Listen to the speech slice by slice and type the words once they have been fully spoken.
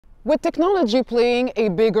With technology playing a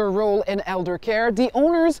bigger role in elder care, the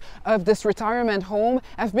owners of this retirement home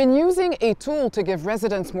have been using a tool to give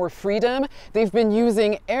residents more freedom. They've been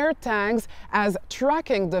using AirTags as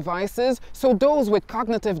tracking devices so those with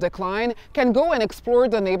cognitive decline can go and explore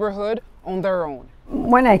the neighborhood on their own.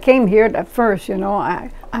 When I came here at first, you know,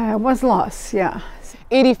 I was lost, yeah.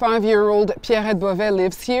 85-year-old Pierrette Bovet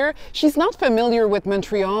lives here. She's not familiar with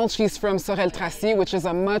Montreal. She's from Sorel-Tracy, which is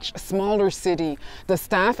a much smaller city. The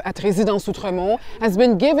staff at Résidence Outremont has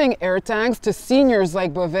been giving AirTags to seniors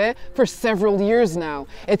like Bovet for several years now.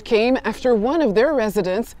 It came after one of their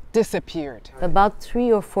residents disappeared. About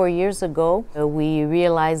 3 or 4 years ago, we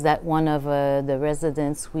realized that one of the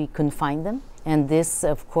residents, we couldn't find them. And this,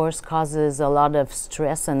 of course, causes a lot of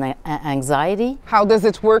stress and anxiety. How does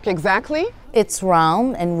it work exactly? It's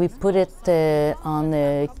round and we put it on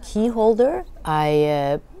a key holder.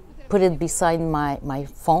 I put it beside my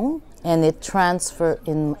phone and it transfers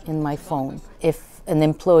in my phone. If an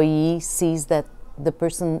employee sees that the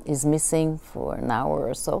person is missing for an hour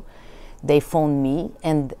or so, they phone me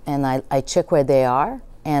and I check where they are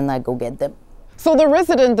and I go get them. So the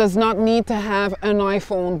resident does not need to have an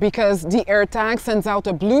iPhone because the AirTag sends out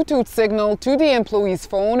a Bluetooth signal to the employee's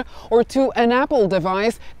phone or to an Apple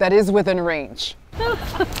device that is within range.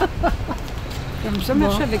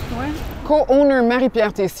 Co-owner Marie-Pierre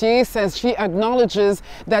Tessier says she acknowledges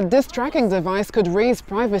that this tracking device could raise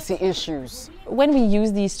privacy issues. When we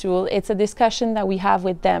use these tools, it's a discussion that we have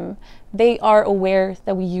with them. They are aware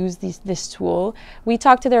that we use this tool. We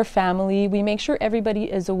talk to their family. We make sure everybody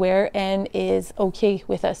is aware and is okay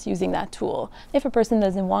with us using that tool. If a person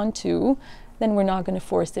doesn't want to, then we're not going to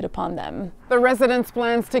force it upon them. The residents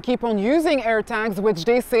plans to keep on using AirTags, which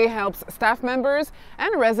they say helps staff members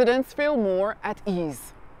and residents feel more at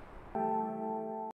ease.